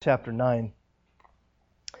chapter 9.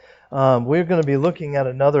 We're going to be looking at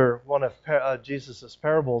another one of Jesus'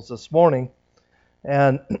 parables this morning.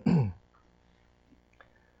 And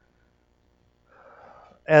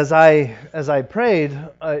as I prayed,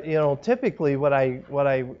 typically what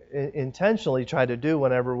I intentionally try to do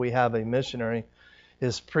whenever we have a missionary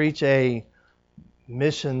is preach a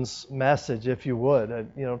missions message, if you would.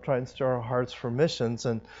 Try and stir our hearts for missions.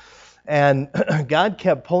 And God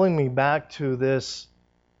kept pulling me back to this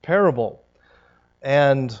parable.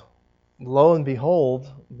 And lo and behold,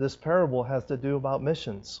 this parable has to do about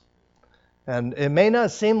missions. And it may not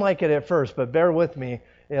seem like it at first, but bear with me.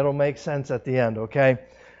 It'll make sense at the end, okay?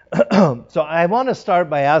 So I want to start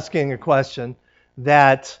by asking a question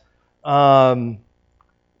that, let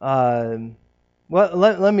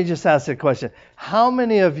me just ask a question. How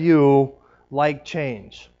many of you like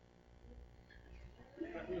change?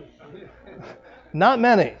 Not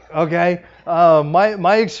many, okay?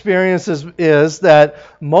 My experience is that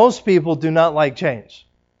most people do not like change.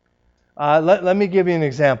 Let me give you an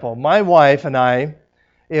example. My wife and I,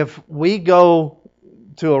 if we go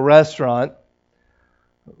to a restaurant,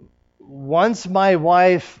 once my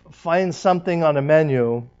wife finds something on a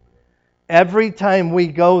menu, every time we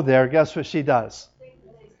go there, guess what she does?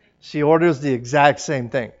 She orders the exact same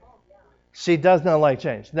thing. She does not like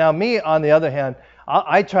change. Now, me, on the other hand,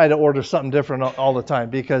 I try to order something different all the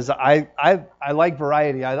time because I like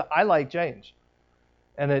variety. I like change.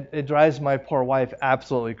 And it drives my poor wife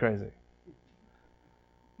absolutely crazy.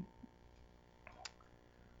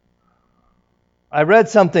 I read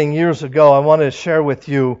something years ago I want to share with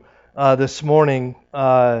you this morning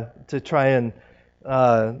to try and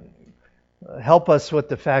help us with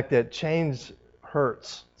the fact that change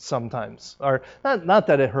hurts sometimes. Or not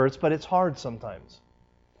that it hurts, but it's hard sometimes.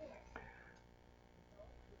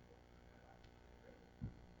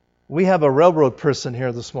 We have a railroad person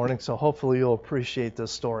here this morning, so hopefully you'll appreciate this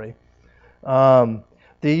story. The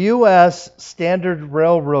U.S. standard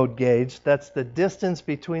railroad gauge, that's the distance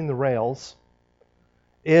between the rails,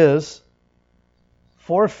 is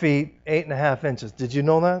 4 feet, 8.5 inches. Did you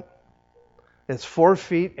know that? It's 4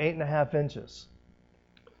 feet, 8.5 inches.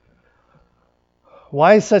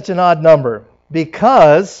 Why such an odd number?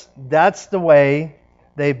 Because that's the way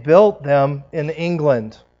they built them in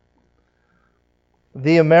England.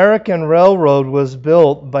 The American railroad was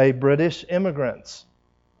built by British immigrants.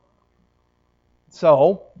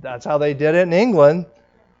 So, that's how they did it in England.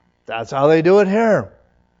 That's how they do it here.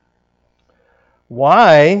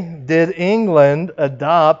 Why did England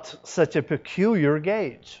adopt such a peculiar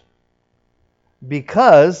gauge?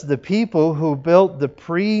 Because the people who built the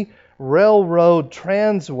pre-railroad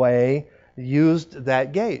transway used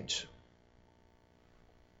that gauge.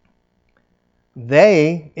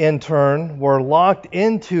 They, in turn, were locked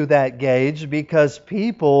into that gauge because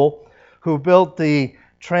people who built the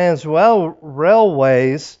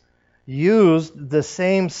railways used the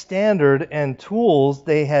same standard and tools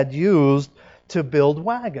they had used to build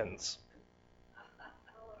wagons.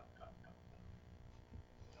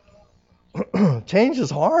 Change is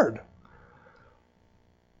hard.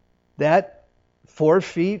 That 4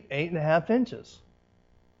 feet, 8.5 inches.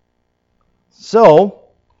 So,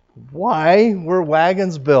 why were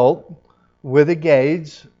wagons built with a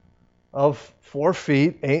gauge of 4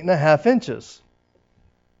 feet, 8.5 inches?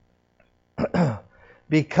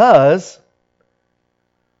 Because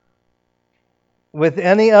with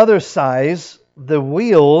any other size, the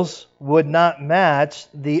wheels would not match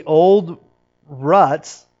the old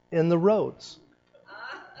ruts in the roads.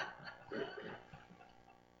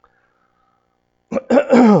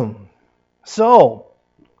 So,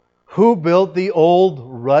 who built the old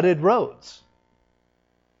rutted roads?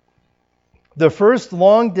 The first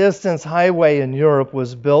long-distance highway in Europe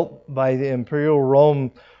was built by the Imperial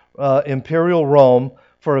Rome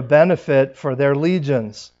for a benefit for their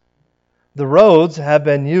legions. The roads have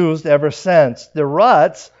been used ever since. The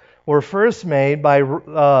ruts were first made by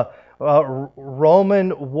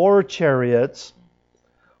Roman war chariots.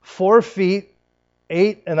 4 feet,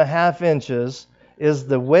 8.5 inches is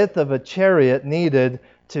the width of a chariot needed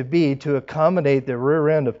to accommodate the rear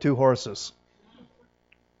end of 2 horses.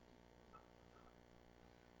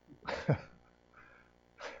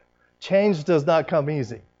 Change does not come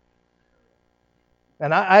easy.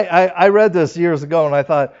 And I read this years ago and I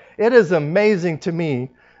thought, it is amazing to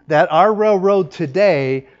me that our railroad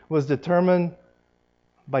today was determined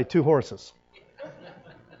by 2 horses.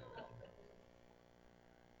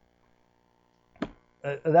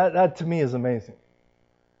 That to me is amazing.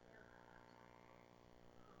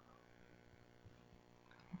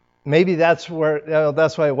 Maybe that's why,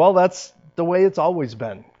 that's the way it's always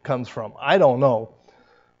been, comes from. I don't know.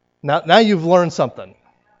 Now you've learned something.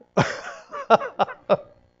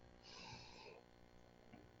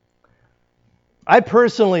 I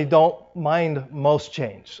personally don't mind most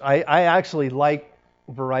change. I actually like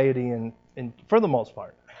variety in for the most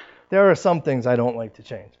part. There are some things I don't like to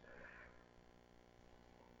change.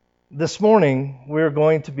 This morning, we're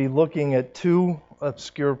going to be looking at two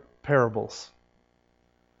obscure parables.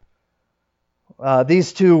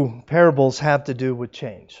 These two parables have to do with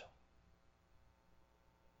change.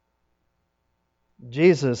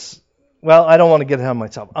 Jesus, well, I don't want to get ahead of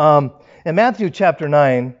myself. In Matthew chapter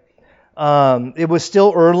 9, it was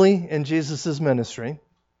still early in Jesus' ministry.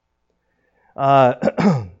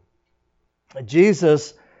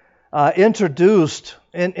 Jesus introduced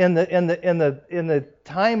in the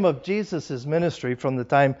time of Jesus' ministry, from the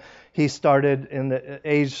time he started in the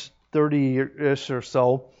age 30-ish or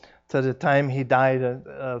so to the time he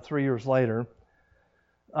died 3 years later,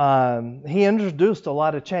 he introduced a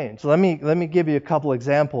lot of change. Let me give you a couple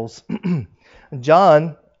examples.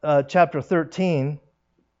 John chapter 13,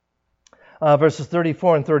 verses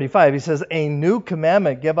 34 and 35, he says, "A new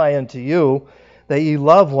commandment give I unto you, that ye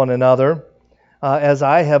love one another, as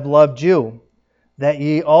I have loved you, that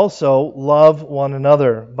ye also love one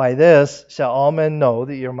another. By this shall all men know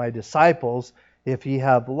that ye are my disciples, if ye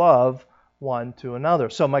have love one to another."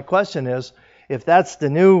 So my question is, if that's the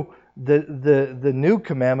new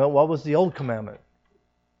commandment, what was the old commandment?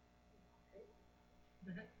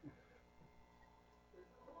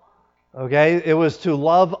 Okay, it was to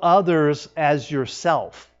love others as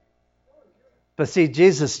yourself. But see,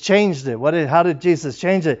 Jesus changed it. How did Jesus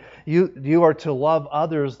change it? You are to love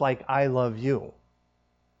others like I love you.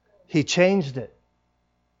 He changed it.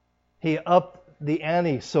 He upped the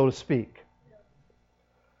ante, so to speak.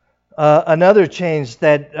 Another change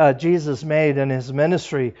that Jesus made in his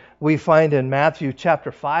ministry, we find in Matthew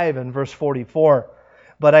chapter 5 and verse 44.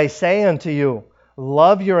 "But I say unto you,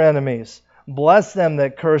 love your enemies, bless them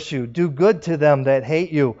that curse you, do good to them that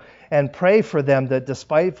hate you, and pray for them that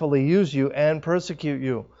despitefully use you and persecute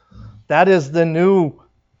you." That is the new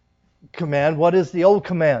command. What is the old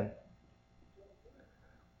command?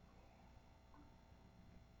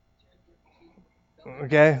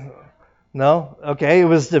 Okay. No? Okay, it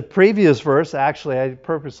was the previous verse. Actually, I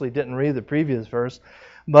purposely didn't read the previous verse.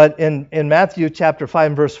 But in Matthew chapter 5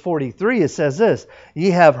 and verse 43, it says this: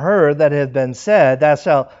 "Ye have heard that it hath been said, thou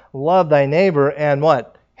shalt love thy neighbor and"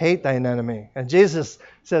 what? "Hate thine enemy." And Jesus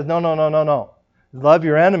says, no. Love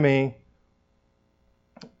your enemy.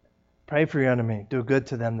 Pray for your enemy. Do good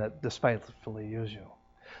to them that despitefully use you.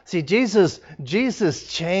 See, Jesus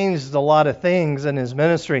changed a lot of things in his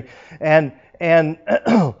ministry. And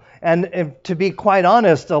to be quite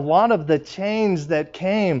honest, a lot of the change that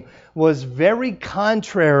came was very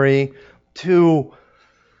contrary to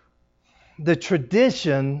the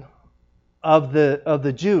tradition of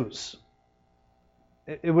the Jews.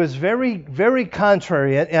 It was very, very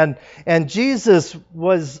contrary. And Jesus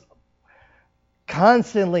was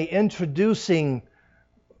constantly introducing,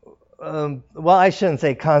 well, I shouldn't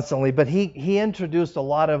say constantly, but he introduced a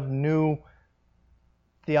lot of new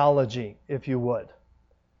theology, if you would.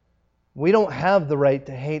 We don't have the right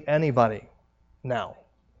to hate anybody now.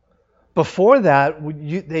 Before that,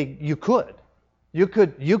 you could. You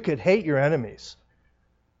could hate your enemies.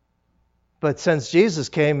 But since Jesus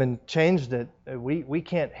came and changed it, we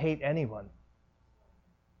can't hate anyone.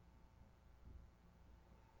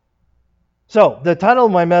 So, the title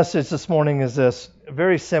of my message this morning is this,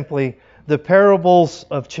 very simply, The Parables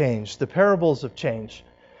of Change. The Parables of Change.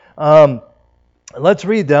 Let's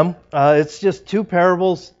read them. It's just two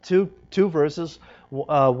parables, two verses,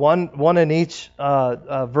 one in each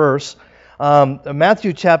verse.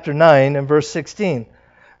 Matthew chapter 9 and verse 16.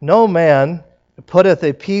 "No man putteth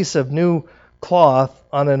a piece of new cloth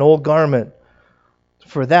on an old garment,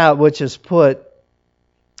 for that which is put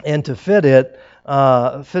in to fit it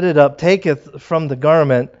up taketh from the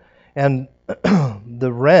garment, and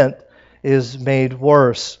the rent is made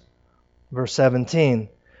worse." Verse 17.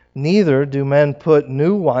 "Neither do men put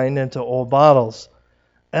new wine into old bottles,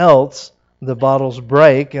 else the bottles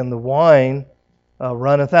break, and the wine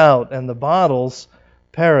runneth out, and the bottles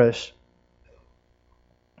perish.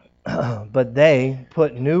 But they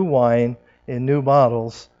put new wine in new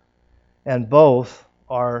bottles, and both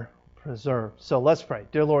are preserved." So let's pray.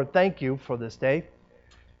 Dear Lord, thank you for this day.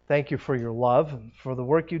 Thank you for your love and for the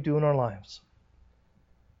work you do in our lives.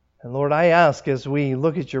 And Lord, I ask as we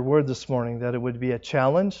look at your word this morning that it would be a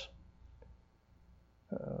challenge,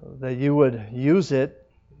 that you would use it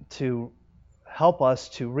to help us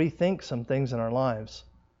to rethink some things in our lives.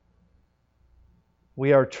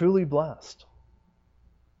 We are truly blessed.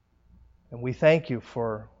 And we thank you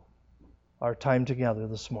for our time together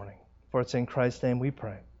this morning. For it's in Christ's name we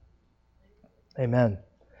pray. Amen.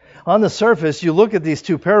 On the surface, you look at these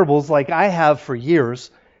two parables like I have for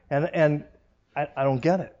years, and I don't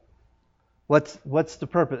get it. What's the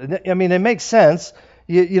purpose? I mean, it makes sense.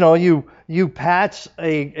 You patch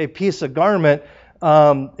a piece of garment,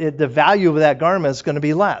 the value of that garment is going to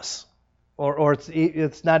be less, or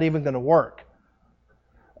it's not even going to work.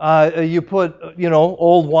 You put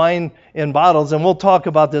old wine in bottles, and we'll talk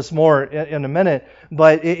about this more in a minute.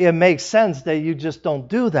 But it makes sense that you just don't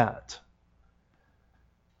do that.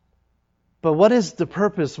 But what is the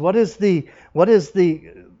purpose? What is the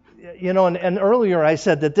and earlier I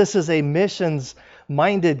said that this is a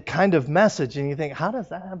missions-minded kind of message, and you think, how does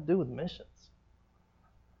that have to do with missions?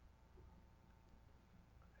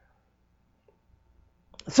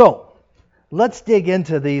 So, let's dig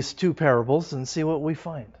into these two parables and see what we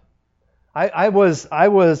find. I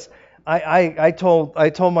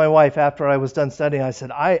told my wife after I was done studying, I said,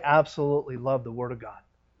 I absolutely love the Word of God.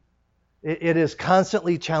 It is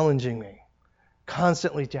constantly challenging me.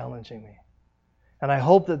 And I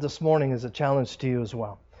hope that this morning is a challenge to you as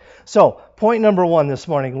well. So, point number 1 this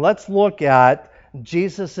morning, let's look at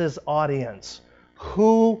Jesus' audience.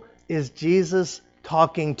 Who is Jesus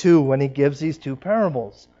talking to when he gives these two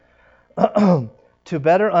parables? To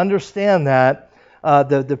better understand that,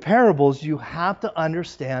 the parables, you have to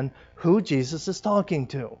understand who Jesus is talking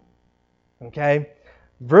to. Okay?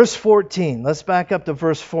 Verse 14. Let's back up to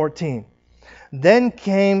verse 14. Then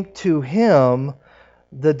came to him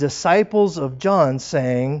the disciples of John,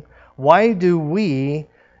 saying, Why do we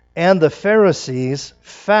and the Pharisees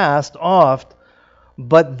fast oft,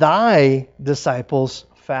 but thy disciples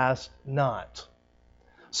fast not?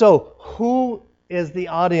 So, who is the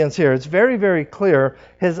audience here? It's very, very clear.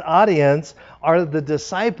 His audience are the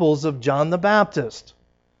disciples of John the Baptist.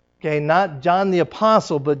 Okay, not John the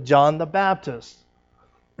Apostle, but John the Baptist.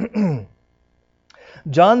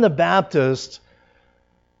 John the Baptist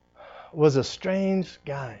was a strange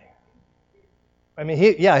guy. I mean,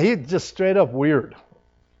 he just straight up weird.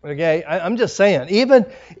 Okay, I'm just saying.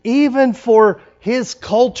 Even for his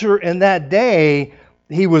culture in that day,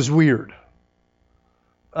 he was weird.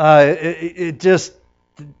 It just,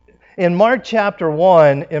 in Mark chapter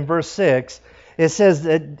 1, in verse 6, it says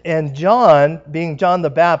that, and John, being John the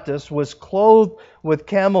Baptist, was clothed with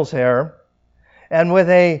camel's hair and with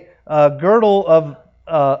a girdle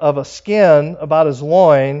of a skin about his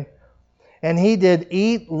loin, and he did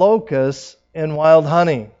eat locusts and wild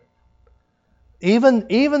honey. Even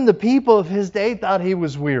the people of his day thought he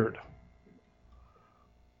was weird.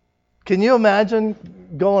 Can you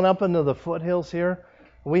imagine going up into the foothills here?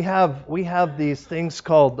 We have these things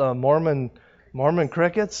called Mormon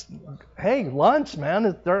crickets. Hey, lunch, man,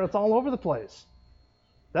 it's all over the place.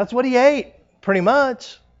 That's what he ate, pretty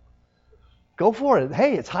much. Go for it.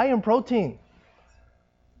 Hey, it's high in protein.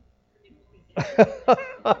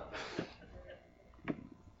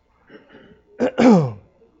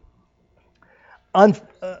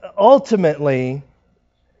 Ultimately,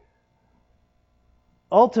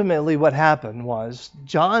 what happened was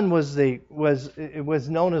John was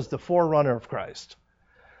known as the forerunner of Christ,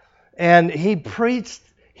 and he preached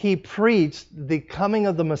the coming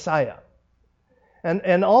of the Messiah,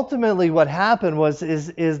 and ultimately what happened was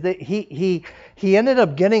that he ended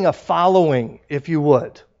up getting a following, if you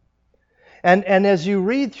would, and as you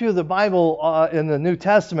read through the Bible in the New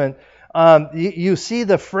Testament, you see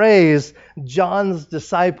the phrase John's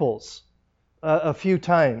disciples a few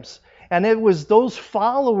times. And it was those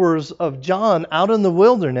followers of John out in the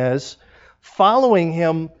wilderness following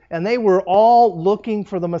him, and they were all looking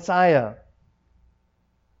for the Messiah.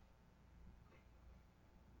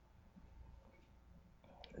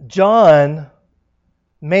 John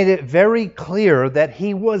made it very clear that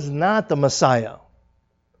he was not the Messiah,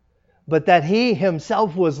 but that he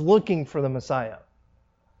himself was looking for the Messiah.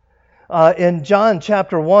 In John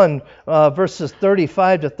chapter 1, verses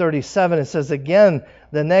 35 to 37, it says, Again,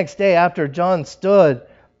 the next day after John stood,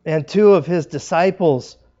 and two of his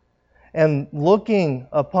disciples, and looking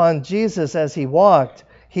upon Jesus as he walked,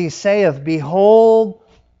 he saith, Behold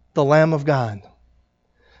the Lamb of God.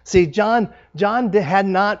 See, John had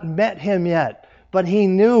not met him yet, but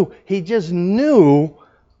he just knew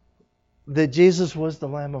that Jesus was the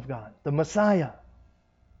Lamb of God, the Messiah.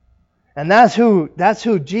 And that's who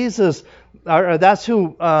Jesus, or that's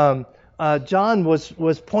who John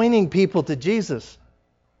was pointing people to Jesus.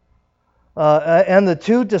 And the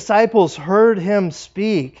two disciples heard him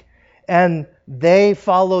speak, and they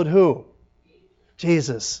followed who?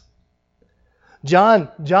 Jesus.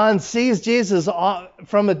 John sees Jesus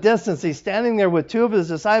from a distance. He's standing there with two of his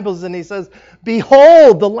disciples, and he says,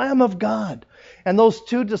 "Behold, the Lamb of God." And those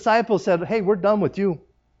two disciples said, "Hey, we're done with you.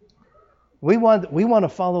 We want to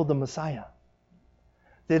follow the Messiah."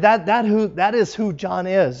 That is who John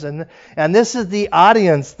is, and this is the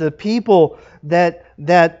audience, the people that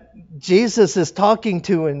Jesus is talking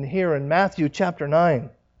to here in Matthew chapter 9.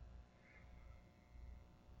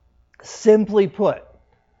 Simply put,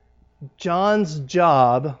 John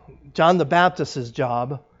the Baptist's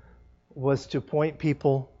job, was to point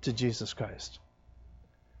people to Jesus Christ.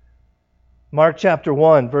 Mark chapter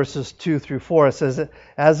 1, verses 2 through 4, it says,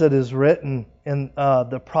 "As it is written in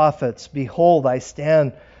the prophets, Behold, I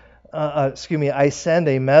send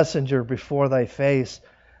a messenger before thy face,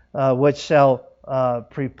 which shall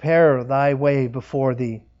prepare thy way before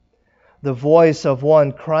thee. The voice of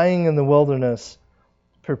one crying in the wilderness,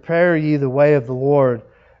 Prepare ye the way of the Lord,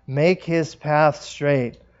 make his path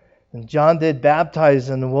straight. And John did baptize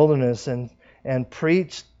in the wilderness and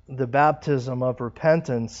preached the baptism of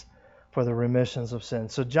repentance for the remissions of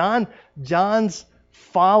sins." So John's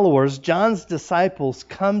followers, John's disciples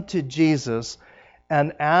come to Jesus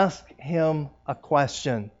and ask him a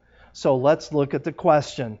question. So let's look at the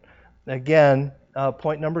question. Again,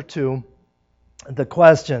 point number 2, the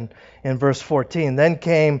question in verse 14. "Then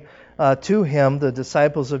came to him the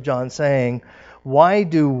disciples of John, saying, Why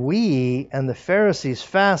do we and the Pharisees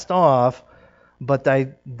fast off, but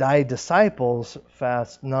thy disciples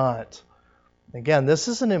fast not?" Again, this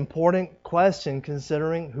is an important question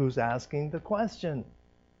considering who's asking the question.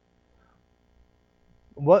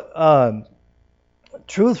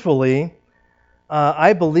 Truthfully,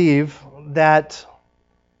 I believe that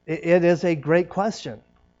it is a great question,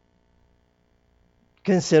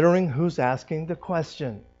 considering who's asking the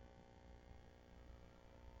question.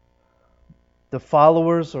 The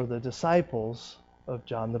followers or the disciples of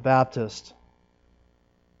John the Baptist.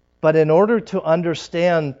 But in order to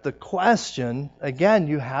understand the question, again,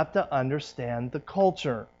 you have to understand the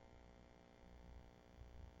culture.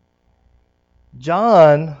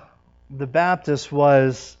 John the Baptist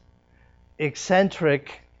was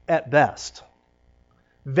eccentric at best,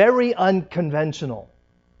 very unconventional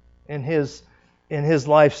in his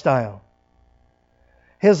lifestyle.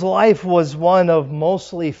 His life was one of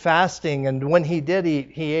mostly fasting, and when he did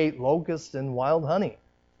eat, he ate locusts and wild honey.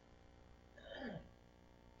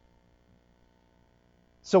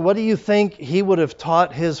 So what do you think he would have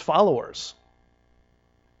taught his followers?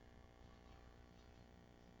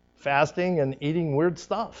 Fasting and eating weird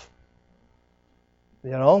stuff.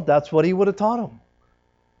 That's what he would have taught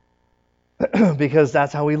them. Because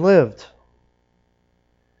that's how he lived.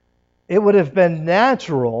 It would have been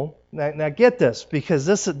natural. Now get this, because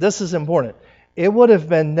this is important. It would have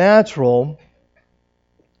been natural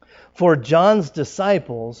for John's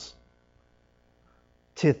disciples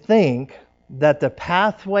to think that the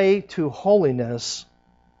pathway to holiness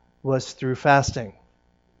was through fasting.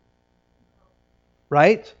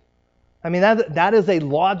 Right? I mean, that is a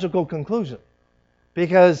logical conclusion.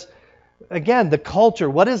 Because, again, the culture,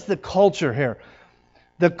 what is the culture here?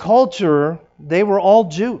 The culture, they were all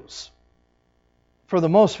Jews. For the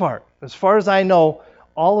most part. As far as I know,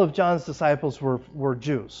 all of John's disciples were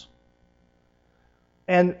Jews.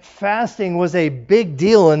 And fasting was a big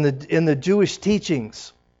deal in the Jewish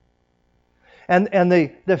teachings. And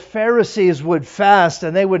the Pharisees would fast,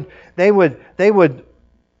 and they would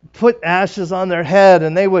put ashes on their head,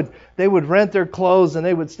 and they would rent their clothes, and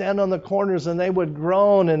they would stand on the corners, and they would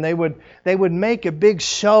groan, and they would make a big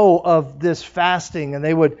show of this fasting, and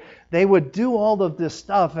they would do all of this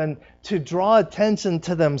stuff and to draw attention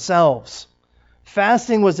to themselves.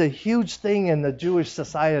 Fasting was a huge thing in the Jewish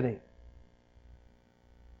society.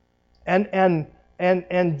 And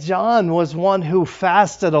John was one who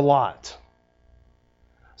fasted a lot.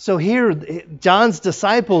 So here, John's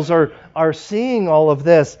disciples are seeing all of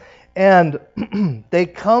this, and they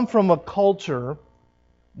come from a culture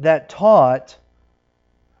that taught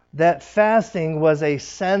that fasting was a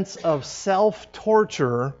sense of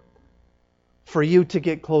self-torture for you to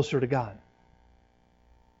get closer to God.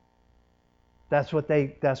 That's what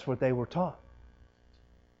they were taught.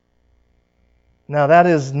 Now, that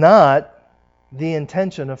is not the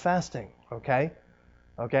intention of fasting, okay?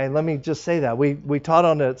 Okay, let me just say that. We taught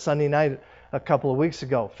on it Sunday night a couple of weeks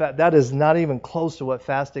ago. That is not even close to what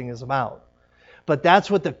fasting is about. But that's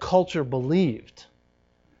what the culture believed.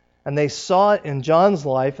 And they saw it in John's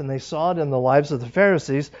life, and they saw it in the lives of the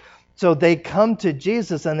Pharisees. So they come to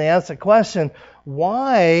Jesus and they ask the question,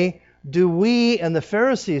 why do we and the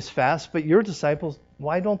Pharisees fast, but your disciples,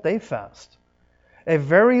 why don't they fast? A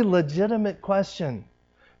very legitimate question.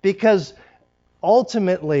 Because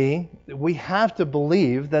ultimately, we have to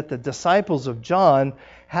believe that the disciples of John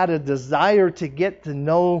had a desire to get to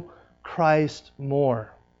know Christ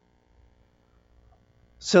more.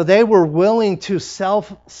 So they were willing to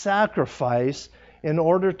self-sacrifice in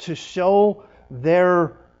order to show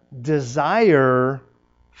their desire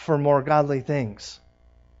for more godly things.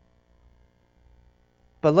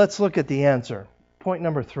 But let's look at the answer. Point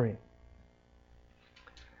number 3.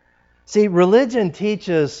 See, religion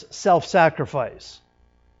teaches self-sacrifice.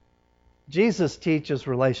 Jesus teaches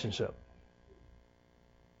relationship.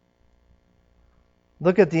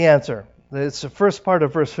 Look at the answer. It's the first part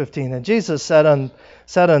of verse 15. And Jesus said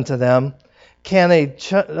unto them, Can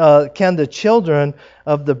the children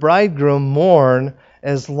of the bridegroom mourn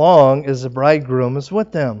as long as the bridegroom is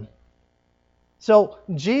with them? So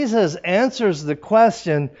Jesus answers the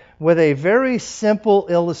question with a very simple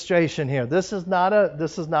illustration here. This is not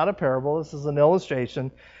a parable. This is an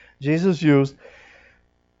illustration Jesus used.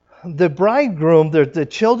 The bridegroom, the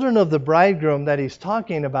children of the bridegroom that he's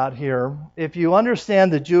talking about here, if you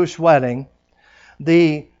understand the Jewish wedding,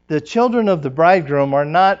 the children of the bridegroom are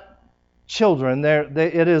not children.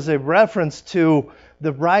 It is a reference to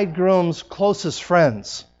the bridegroom's closest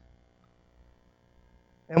friends.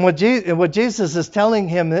 And what Jesus is telling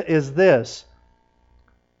him is this.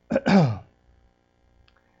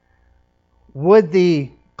 Would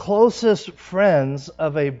the closest friends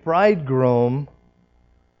of a bridegroom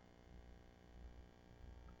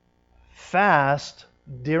fast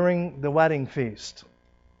during the wedding feast?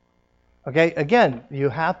 Okay, again, you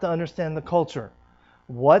have to understand the culture.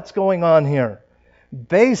 What's going on here?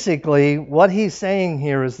 Basically, what he's saying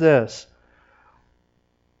here is this.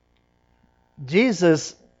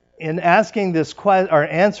 Jesus, in answering this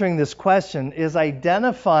question, is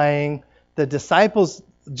identifying the disciples,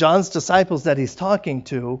 John's disciples that he's talking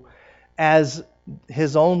to, as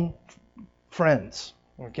his own friends.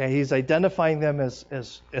 Okay, he's identifying them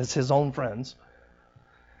as his own friends.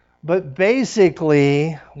 But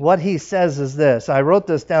basically, what he says is this. I wrote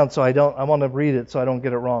this down I want to read it so I don't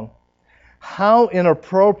get it wrong. How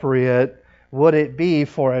inappropriate would it be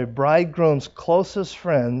for a bridegroom's closest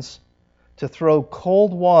friends to throw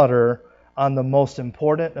cold water on the most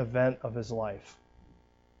important event of his life?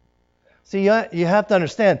 See, you have to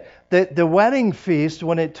understand that the wedding feast,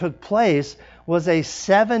 when it took place, was a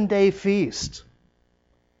 7-day feast.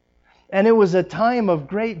 And it was a time of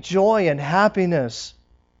great joy and happiness.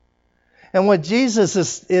 And what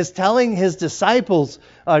Jesus is telling his disciples,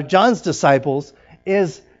 John's disciples,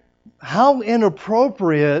 is how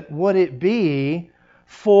inappropriate would it be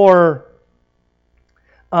for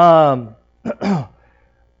a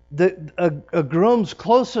groom's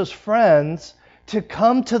closest friends to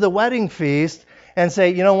come to the wedding feast and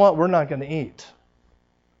say, you know what, we're not going to eat.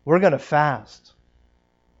 We're going to fast.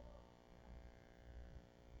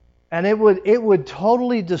 And it would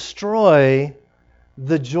totally destroy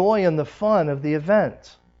the joy and the fun of the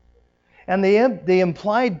event. And the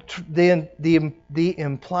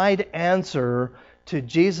implied answer to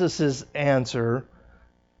Jesus' answer,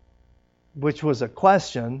 which was a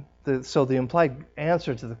question, so the implied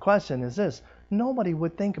answer to the question is this: nobody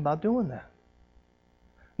would think about doing that.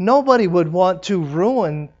 Nobody would want to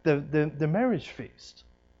ruin the marriage feast.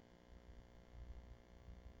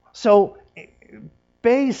 So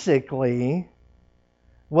basically,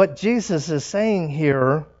 what Jesus is saying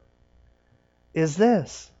here is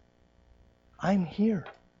this: I'm here.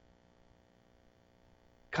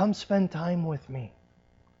 Come spend time with me.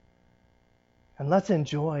 And let's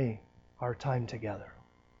enjoy our time together.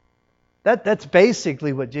 That's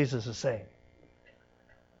basically what Jesus is saying.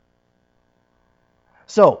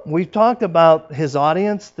 So, we've talked about his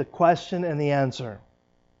audience, the question, and the answer.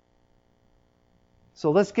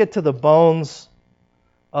 So let's get to the bones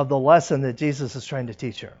of the lesson that Jesus is trying to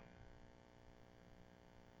teach here.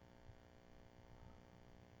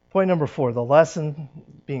 Point number 4, the lesson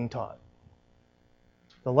being taught.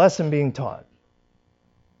 The lesson being taught.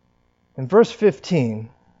 In verse 15,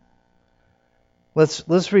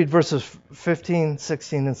 let's read verses 15,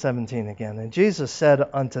 16, and 17 again. And Jesus said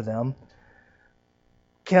unto them,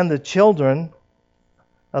 Can the children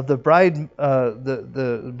of the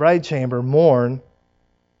bride chamber mourn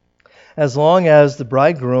as long as the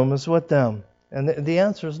bridegroom is with them? And the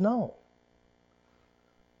answer is no.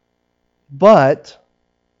 But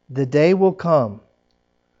the day will come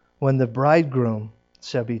when the bridegroom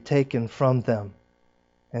shall be taken from them,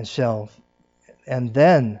 and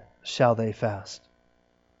then shall they fast.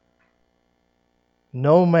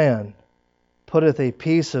 No man putteth a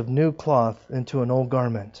piece of new cloth into an old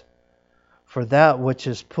garment, for that which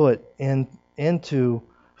is put into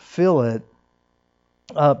fill it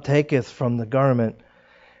taketh from the garment,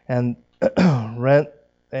 and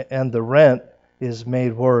the rent is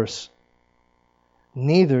made worse.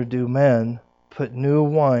 Neither do men put new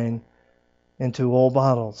wine into old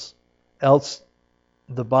bottles, else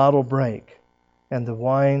the bottle break, and the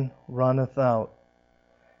wine runneth out,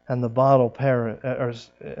 and the bottle perish.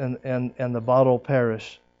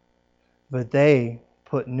 But they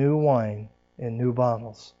put new wine in new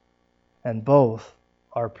bottles, and both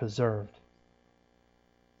are preserved.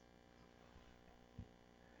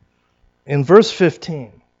 In verse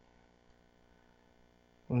 15,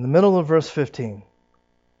 in the middle of verse 15,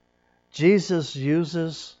 Jesus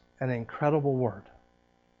uses an incredible word.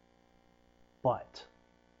 But.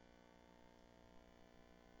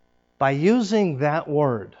 By using that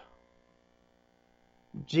word,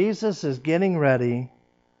 Jesus is getting ready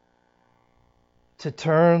to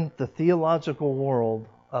turn the theological world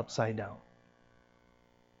upside down.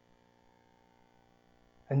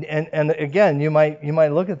 And again, you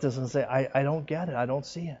might look at this and say, I don't get it. I don't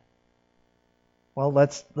see it. Well,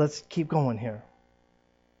 let's keep going here.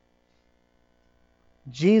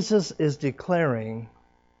 Jesus is declaring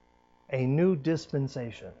a new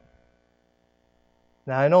dispensation.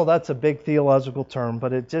 Now, I know that's a big theological term,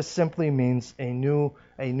 but it just simply means a new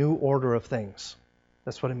order of things.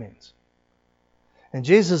 That's what it means. And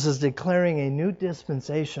Jesus is declaring a new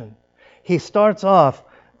dispensation. He starts off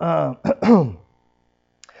by,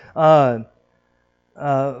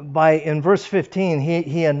 in verse 15,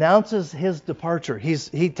 he announces his departure.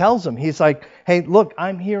 He tells them, he's like, hey, look,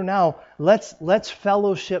 I'm here now. Let's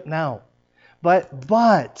fellowship now.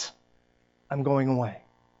 But I'm going away.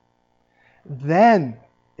 Then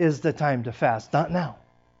is the time to fast, not now.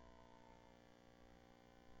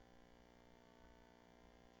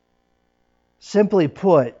 Simply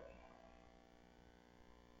put,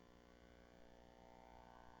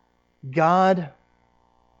 God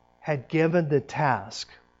had given the task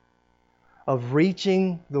of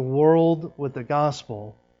reaching the world with the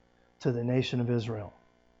gospel to the nation of Israel.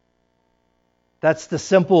 That's the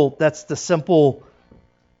simple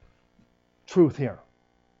truth here.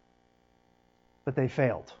 But they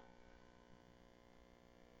failed.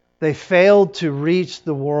 They failed to reach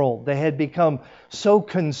the world. They had become so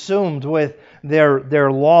consumed with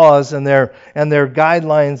their laws and their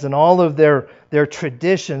guidelines and all of their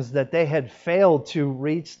traditions that they had failed to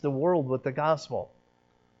reach the world with the gospel.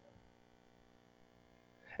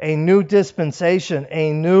 A new dispensation,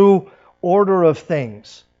 a new order of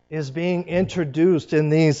things is being introduced in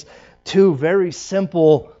these two very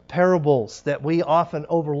simple parables that we often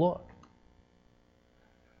overlook.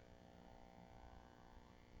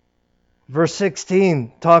 Verse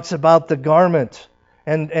 16 talks about the garment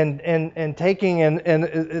and taking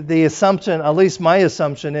and the assumption, at least my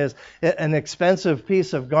assumption is, an expensive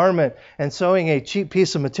piece of garment and sewing a cheap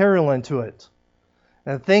piece of material into it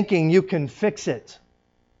and thinking you can fix it.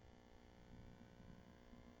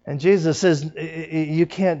 And Jesus says, you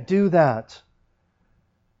can't do that.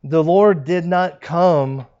 The Lord did not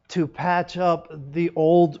come to patch up the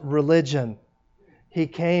old religion. He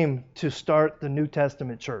came to start the New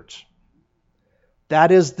Testament church.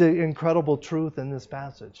 That is the incredible truth in this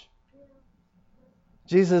passage.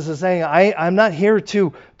 Jesus is saying, I'm not here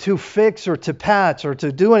to fix or to patch or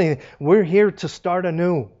to do anything. We're here to start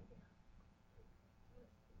anew.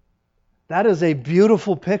 That is a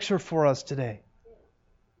beautiful picture for us today.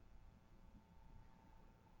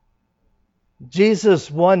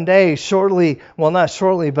 Jesus one day, not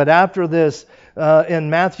shortly, but after this,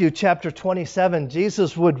 in Matthew chapter 27,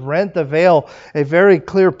 Jesus would rent the veil, a very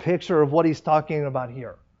clear picture of what he's talking about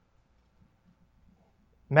here.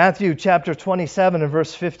 Matthew chapter 27 and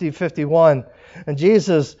verse 50-51. And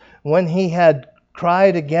Jesus, when he had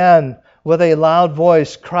cried again with a loud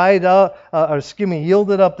voice,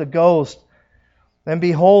 yielded up the ghost. And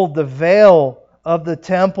behold, the veil of the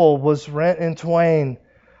temple was rent in twain,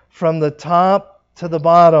 from the top to the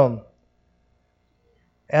bottom,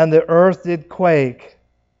 and the earth did quake,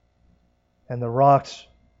 and the rocks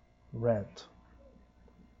rent.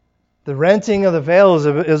 The renting of the veil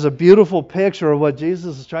is a beautiful picture of what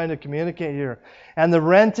Jesus is trying to communicate here. And the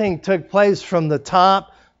renting took place from the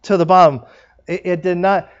top to the bottom.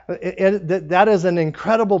 That is an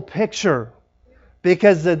incredible picture,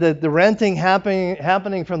 because the renting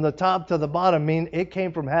happening from the top to the bottom mean it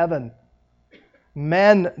came from heaven.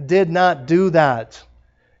 Men did not do that.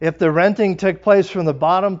 If the renting took place from the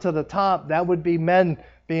bottom to the top, that would be men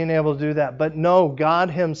being able to do that. But no, God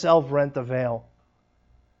Himself rent the veil,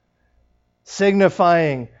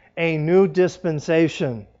 signifying a new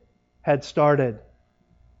dispensation had started.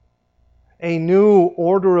 A new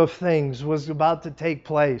order of things was about to take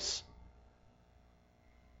place.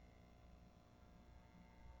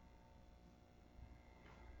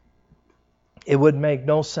 It would make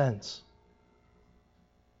no sense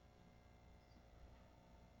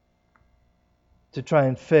to try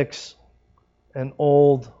and fix an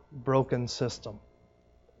old, broken system.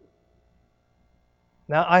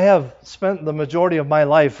 Now, I have spent the majority of my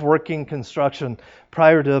life working construction.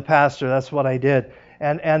 Prior to the pastor, that's what I did.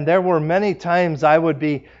 And there were many times I would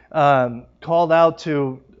be called out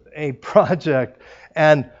to a project,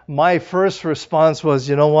 and my first response was,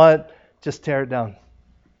 you know what? Just tear it down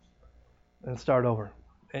and start over.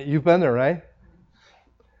 You've been there, right?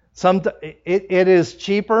 It is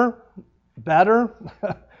cheaper, better,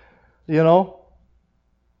 you know.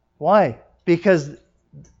 Why? Because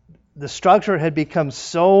the structure had become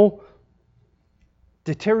so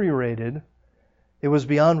deteriorated, it was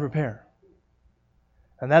beyond repair.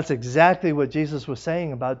 And that's exactly what Jesus was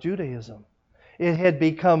saying about Judaism. It had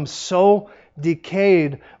become so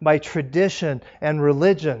decayed by tradition and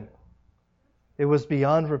religion, it was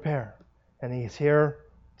beyond repair. And He's here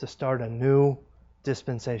to start a new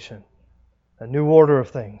dispensation, a new order of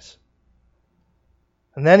things.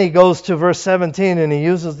 And then He goes to verse 17 and He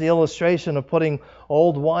uses the illustration of putting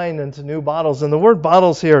old wine into new bottles. And the word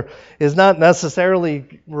bottles here is not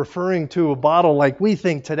necessarily referring to a bottle like we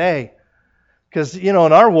think today. Because, in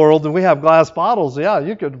our world, we have glass bottles. Yeah,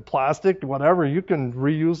 you could plastic, whatever. You can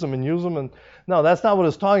reuse them and use them. And no, that's not what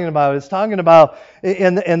it's talking about. It's talking about,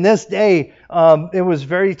 in this day, it was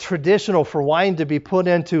very traditional for wine to be put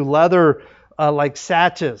into leather, like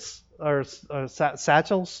sachets. Or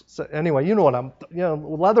satchels. Anyway, you know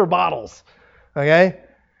what leather bottles. Okay?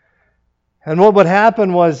 And what would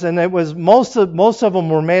happen was, and it was most of them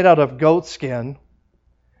were made out of goat skin.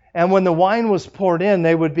 And when the wine was poured in,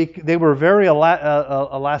 they were very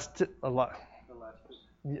elastic.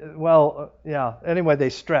 Anyway, they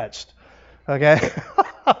stretched. Okay?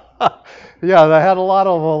 Yeah, they had a lot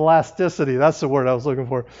of elasticity. That's the word I was looking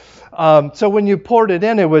for. So when you poured it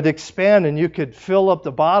in, it would expand and you could fill up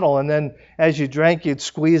the bottle. And then as you drank, you'd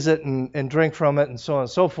squeeze it and drink from it and so on and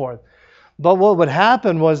so forth. But what would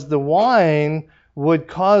happen was the wine would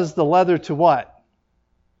cause the leather to what?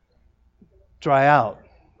 Dry out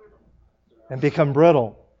and become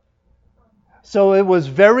brittle. So it was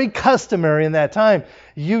very customary in that time.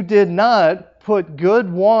 You did not put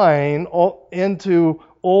good wine into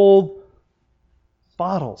old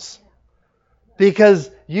bottles, because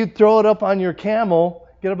you'd throw it up on your camel,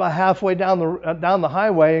 get about halfway down the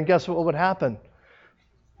highway, and guess what would happen?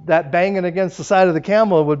 That banging against the side of the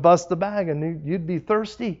camel would bust the bag, and you'd be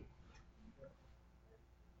thirsty.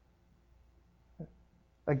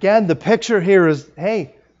 Again, the picture here is,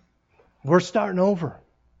 hey, we're starting over.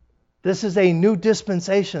 This is a new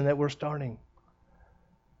dispensation that we're starting.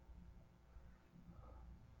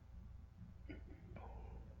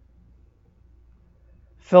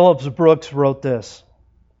 Phillips Brooks wrote this: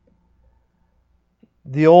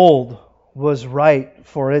 "The old was right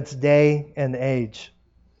for its day and age,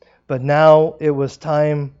 but now it was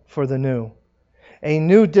time for the new. A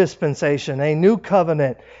new dispensation, a new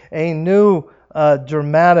covenant, a new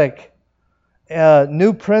dramatic,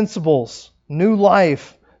 new principles, new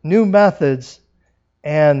life, new methods,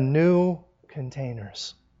 and new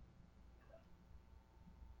containers."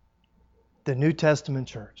 The New Testament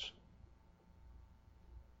church.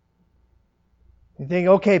 You think,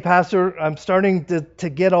 okay, Pastor, I'm starting to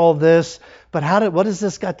get all this, but what has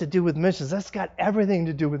this got to do with missions? That's got everything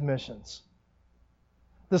to do with missions.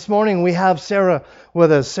 This morning we have Sarah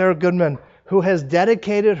with us, Sarah Goodman, who has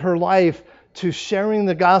dedicated her life to sharing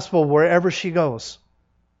the gospel wherever she goes.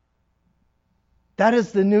 That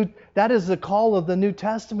is the call of the New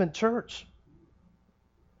Testament church.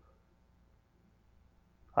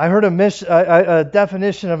 I heard a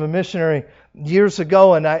definition of a missionary years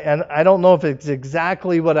ago, and I don't know if it's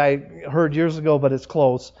exactly what I heard years ago, but it's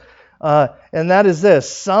close. And that is this: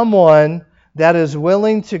 someone that is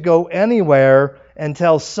willing to go anywhere and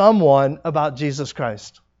tell someone about Jesus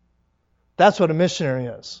Christ. That's what a missionary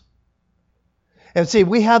is. And see,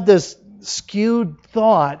 we have this skewed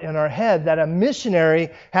thought in our head that a missionary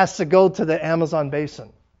has to go to the Amazon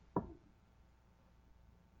basin.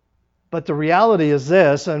 But the reality is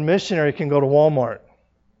this: a missionary can go to Walmart,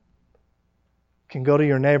 can go to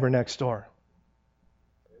your neighbor next door.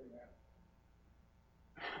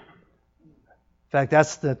 In fact,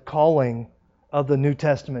 that's the calling of the New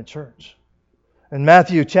Testament church. In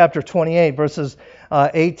Matthew chapter 28, verses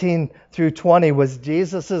 18 through 20 was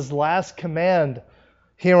Jesus' last command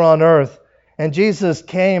here on earth. And Jesus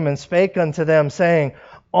came and spake unto them, saying,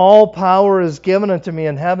 "All power is given unto me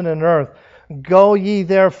in heaven and earth. Go ye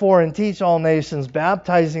therefore and teach all nations,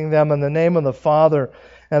 baptizing them in the name of the Father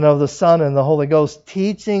and of the Son and the Holy Ghost,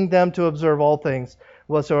 teaching them to observe all things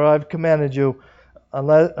whatsoever I've commanded you,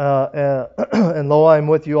 unless, and lo, I am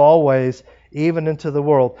with you always, even into the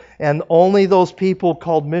world. And only those people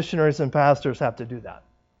called missionaries and pastors have to do that.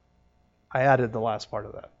 I added the last part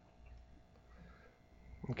of that.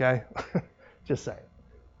 Okay? Just saying.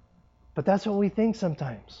 But that's what we think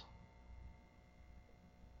sometimes.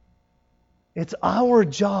 It's our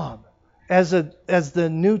job as the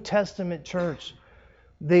New Testament church,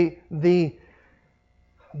 the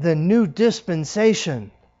new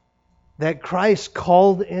dispensation that Christ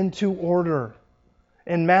called into order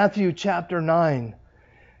in Matthew chapter 9,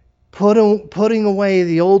 putting away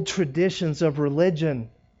the old traditions of religion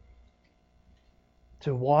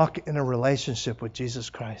to walk in a relationship with Jesus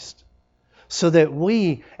Christ. So that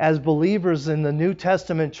we, as believers in the New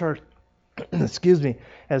Testament church, as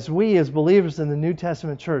believers in the New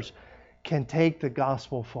Testament church, can take the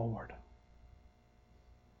gospel forward.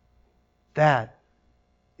 That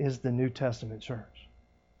is the New Testament church.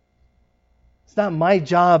 It's not my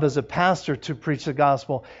job as a pastor to preach the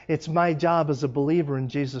gospel. It's my job as a believer in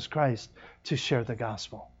Jesus Christ to share the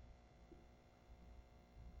gospel.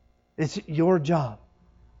 It's your job.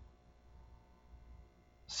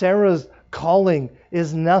 Sarah's calling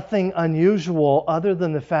is nothing unusual other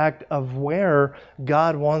than the fact of where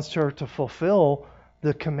God wants her to fulfill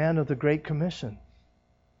the command of the Great Commission.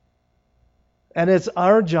 And it's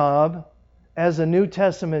our job as a New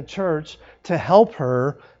Testament church to help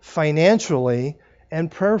her financially and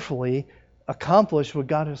prayerfully accomplish what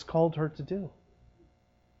God has called her to do.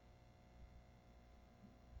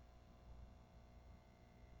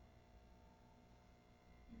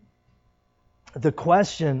 The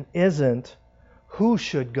question isn't who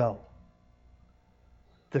should go.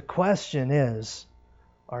 The question is,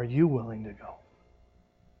 are you willing to go?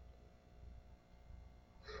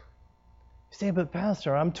 You say, but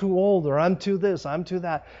Pastor, I'm too old, or I'm too this, I'm too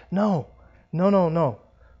that. No.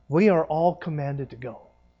 We are all commanded to go.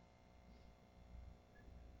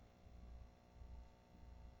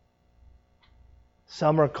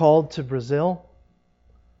 Some are called to Brazil,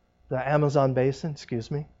 the Amazon basin,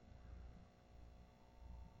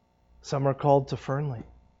 Some are called to Fernley.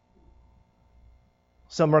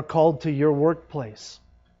 Some are called to your workplace.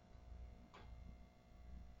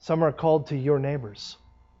 Some are called to your neighbors.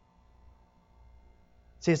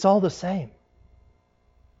 See, it's all the same.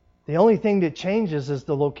 The only thing that changes is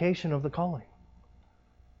the location of the calling.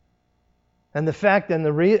 And the fact and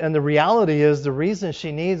the reality is the reason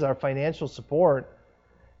she needs our financial support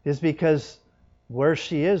is because where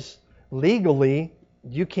she is legally,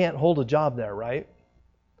 you can't hold a job there, right?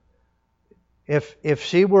 If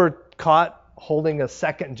she were caught holding a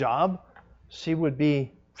second job, she would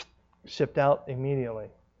be shipped out immediately.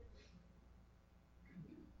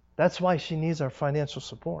 That's why she needs our financial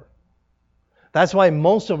support. That's why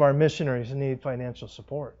most of our missionaries need financial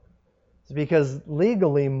support. It's because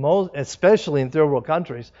legally, most, especially in third world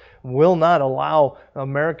countries, will not allow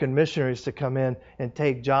American missionaries to come in and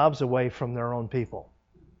take jobs away from their own people.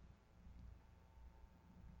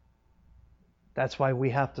 That's why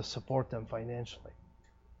we have to support them financially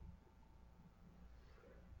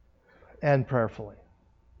and prayerfully.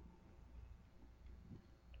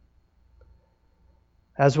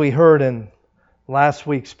 As we heard in last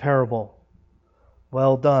week's parable,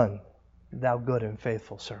 well done, thou good and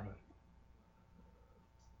faithful servant.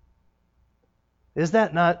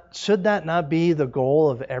 Should that not be the goal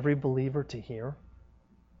of every believer to hear?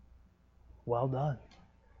 Well done.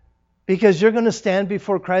 Because you're going to stand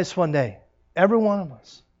before Christ one day. Every one of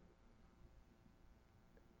us.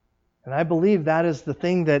 And I believe that is the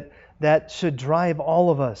thing that should drive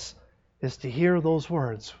all of us, is to hear those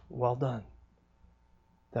words, well done,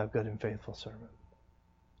 thou good and faithful servant.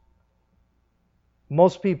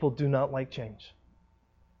 Most people do not like change.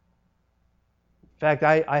 In fact,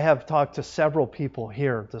 I have talked to several people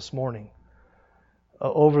here this morning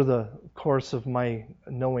over the course of my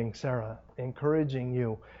knowing Sarah, encouraging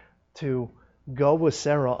you to go with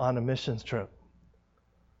Sarah on a missions trip.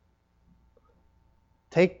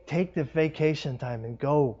 Take the vacation time and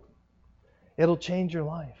go. It'll change your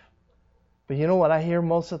life. But you know what I hear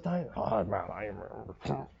most of the time? Oh man, I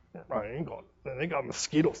ain't going. They got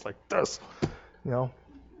mosquitoes like this. You know,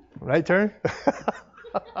 right, Terry?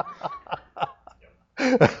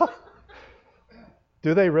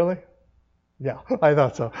 Do they really? Yeah, I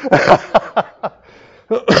thought so.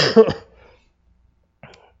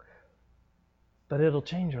 But it'll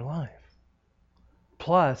change your life.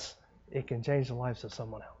 Plus, it can change the lives of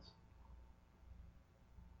someone else.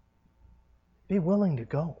 Be willing to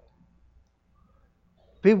go.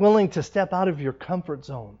 Be willing to step out of your comfort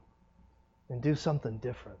zone and do something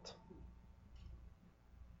different.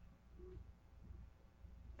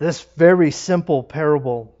 This very simple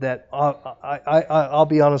parable that I'll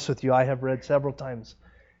be honest with you, I have read several times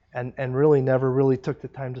and really never really took the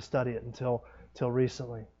time to study it until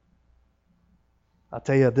recently. I'll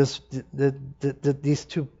tell you, these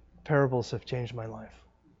two parables have changed my life.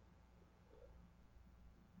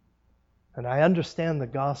 And I understand the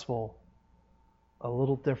gospel a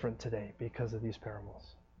little different today because of these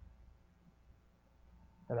parables.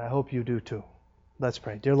 And I hope you do too. Let's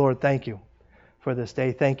pray. Dear Lord, thank you for this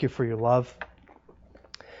day. Thank you for your love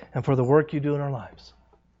and for the work you do in our lives.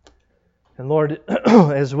 And Lord,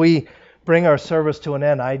 as we bring our service to an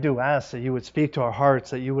end, I do ask that you would speak to our hearts,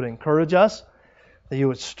 that you would encourage us, that you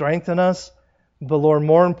would strengthen us, but Lord,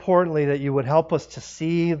 more importantly, that you would help us to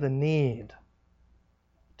see the need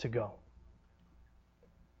to go.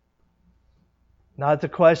 Not the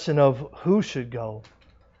question of who should go,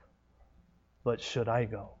 but should I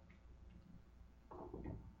go?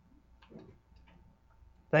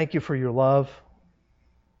 Thank you for your love,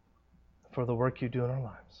 for the work you do in our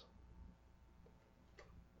lives.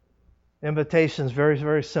 Invitation is very,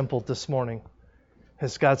 very simple this morning.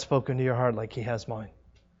 Has God spoken to your heart like He has mine?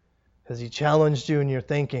 Has He challenged you in your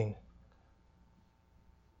thinking?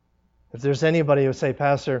 If there's anybody who would say,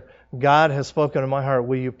 Pastor, God has spoken to my heart,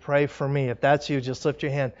 will you pray for me? If that's you, just lift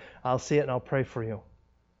your hand. I'll see it and I'll pray for you.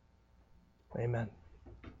 Amen.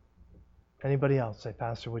 Anybody else say,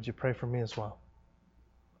 Pastor, would you pray for me as well?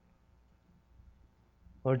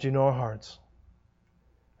 Lord, you know our hearts.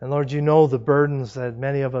 And Lord, you know the burdens that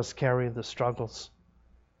many of us carry, the struggles.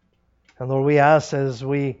 And Lord, we ask as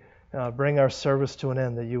we bring our service to an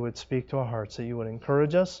end that you would speak to our hearts, that you would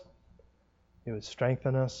encourage us, you would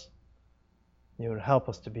strengthen us, you would help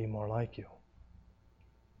us to be more like you.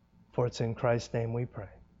 For it's in Christ's name we pray.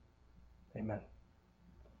 Amen.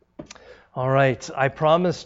 All right, I promise